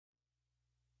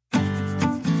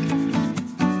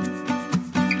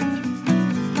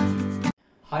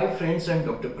Hi friends, I'm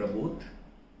Dr. Prabodh.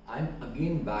 I'm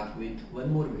again back with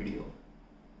one more video.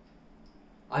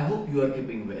 I hope you are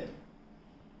keeping well.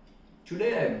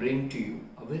 Today I bring to you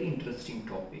a very interesting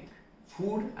topic,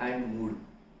 food and mood.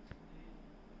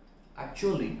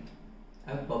 Actually,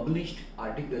 I have published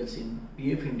articles in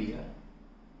PF India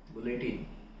Bulletin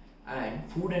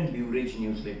and Food and Beverage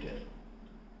newsletter,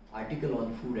 article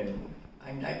on food and mood,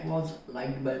 and that was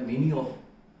liked by many of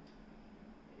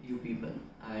you people,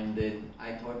 and then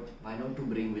I thought why not to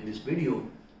bring with this video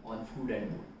on food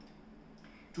and mood.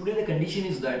 Today the condition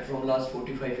is that from last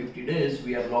 45-50 days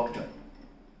we are locked up,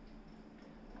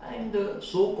 and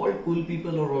so-called cool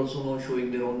people are also now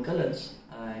showing their own colors,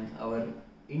 and our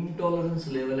intolerance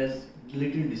level is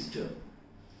little disturbed.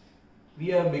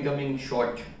 We are becoming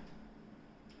short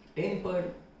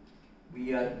tempered,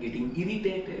 we are getting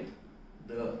irritated,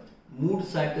 the mood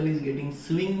cycle is getting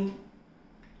swing,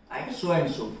 and so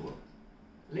forth.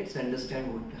 Let's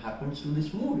understand what happens to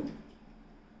this mood.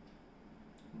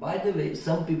 By the way,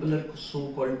 some people are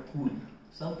so-called cool,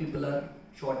 some people are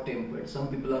short-tempered, some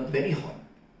people are very hot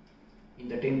in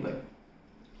the temper.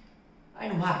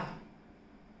 And why?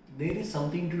 There is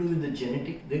something to do with the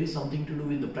genetic, there is something to do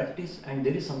with the practice, and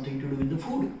there is something to do with the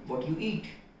food, what you eat.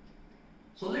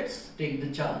 So let's take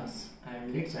the chance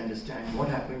and let's understand what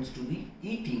happens to the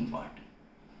eating part.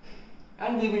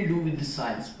 And we will do with the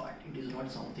science part. It is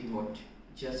not something what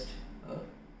just a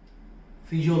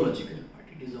physiological part.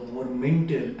 It is a more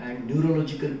mental and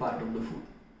neurological part of the food.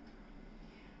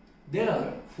 There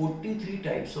are 43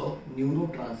 types of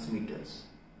neurotransmitters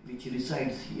which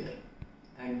resides here.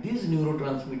 And these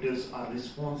neurotransmitters are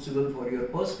responsible for your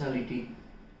personality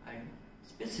and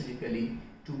specifically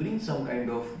to bring some kind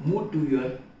of mood to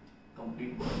your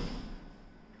complete body.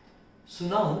 So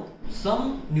now,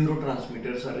 some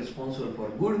neurotransmitters are responsible for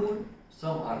good mood,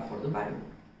 some are for the bad mood.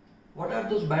 What are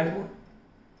those bad mood?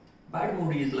 Bad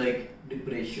mood is like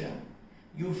depression,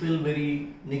 you feel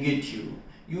very negative,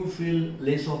 you feel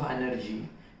less of energy,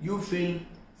 you feel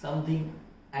something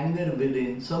anger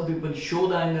within. Some people show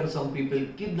the anger, some people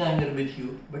keep the anger with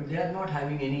you, but they are not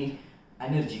having any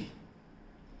energy.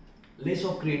 Less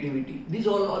of creativity. These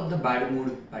all are the bad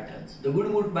mood patterns. The good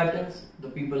mood patterns, the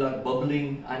people are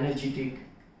bubbling, energetic,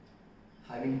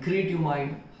 having creative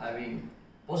mind, having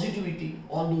positivity.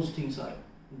 All those things are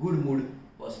good mood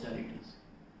personalities.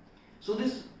 So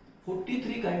this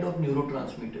 43 kind of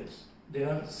neurotransmitters. There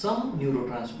are some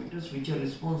neurotransmitters which are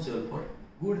responsible for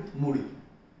good mood.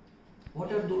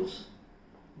 What are those?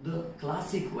 The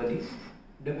classic one is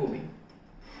dopamine,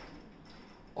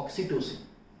 oxytocin,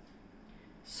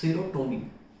 serotonin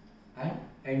and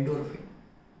endorphin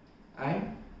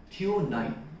and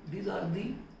theanine. These are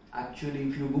the, actually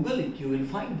if you Google it you will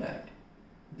find that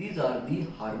these are the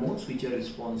hormones which are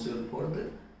responsible for the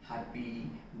happy,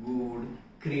 good,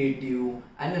 creative,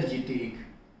 energetic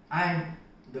and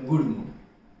the good mood.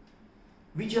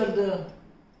 Which are the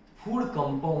food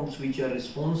compounds which are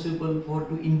responsible for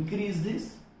to increase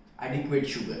this? Adequate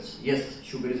sugars. Yes,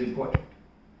 sugar is important.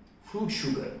 Fruit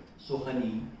sugar, so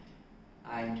honey,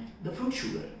 and the fruit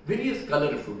sugar, various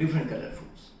color fruit, different color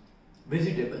fruits,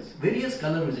 vegetables, various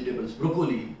color vegetables,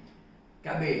 broccoli,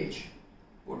 cabbage,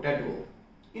 potato,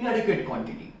 in adequate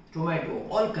quantity, tomato,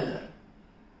 all color.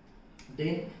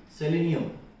 Then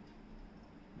selenium,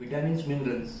 vitamins,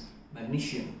 minerals,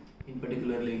 magnesium, in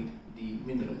particularly the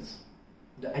minerals,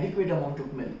 the adequate amount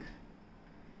of milk,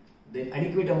 then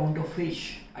adequate amount of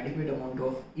fish, adequate amount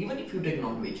of, even if you take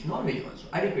non-veg also,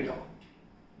 adequate amount.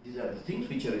 These are the things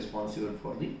which are responsible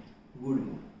for the good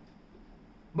mood.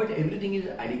 But everything is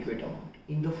adequate amount.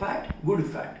 In the fat, good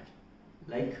fat,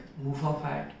 like MUFA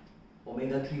fat,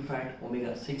 omega-3 fat,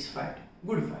 omega-6 fat,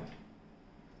 good fat.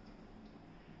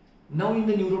 Now in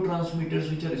the neurotransmitters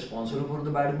which are responsible for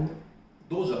the bad mood,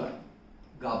 those are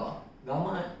GABA,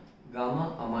 gamma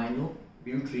amino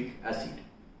butyric acid,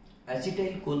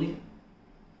 acetylcholine,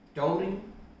 taurine,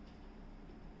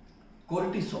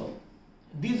 cortisol.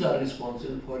 These are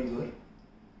responsible for your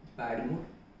bad mood,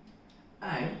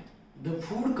 and the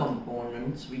food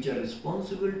components which are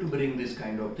responsible to bring this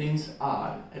kind of things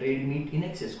are red meat in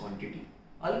excess quantity,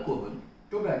 alcohol,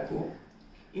 tobacco,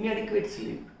 inadequate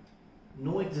sleep,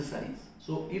 no exercise.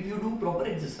 So if you do proper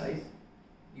exercise,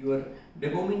 your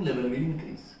dopamine level will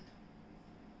increase.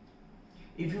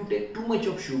 If you take too much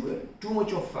of sugar, too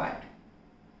much of fat,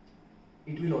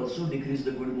 it will also decrease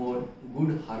the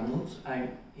good hormones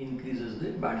and increases the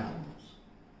bad hormones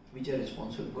which are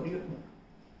responsible for your mood.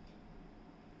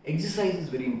 Exercise is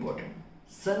very important.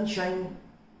 Sunshine,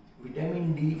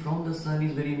 vitamin D from the sun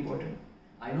is very important.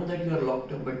 I know that you are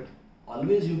locked up, but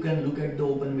always you can look at the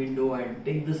open window and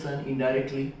take the sun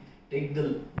indirectly, take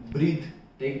the breathe,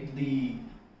 take the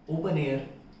open air,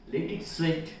 let it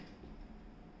sweat.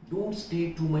 Don't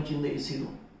stay too much in the AC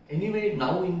room. Anyway,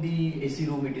 now in the AC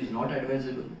room it is not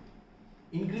advisable.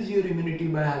 Increase your immunity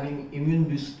by having immune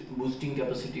boosting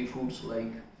capacity foods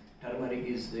like turmeric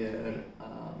is there,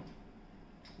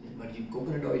 virgin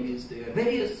coconut oil is there,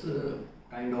 various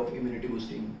kind of immunity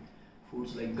boosting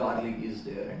foods like garlic is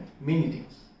there, and many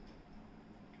things.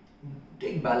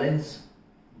 Take balanced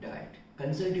diet.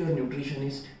 Consult your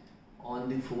nutritionist on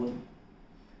the phone.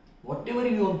 Whatever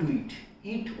you want to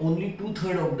eat only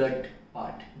 2/3 of that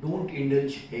part. Don't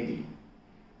indulge heavily.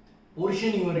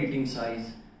 Portion your eating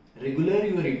size, regular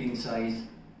your eating size,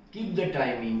 keep the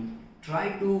timing, try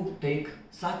to take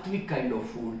sattvic kind of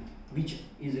food which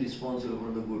is responsible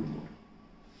for the good mood.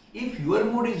 If your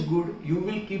mood is good, you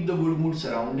will keep the good mood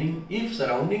surrounding. If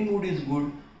surrounding mood is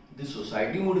good, the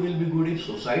society mood will be good. If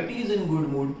society is in good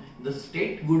mood, the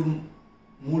state good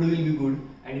mood will be good,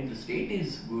 and if the state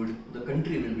is good, the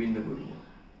country will be in the good mood.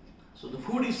 So the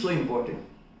food is so important.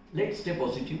 Let's stay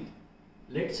positive.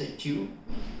 Let's achieve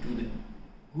to the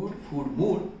good food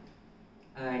mood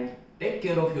and take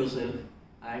care of yourself,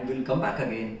 and we'll come back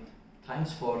again.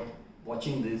 Thanks for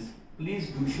watching this. Please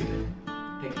do share.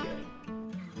 Take care.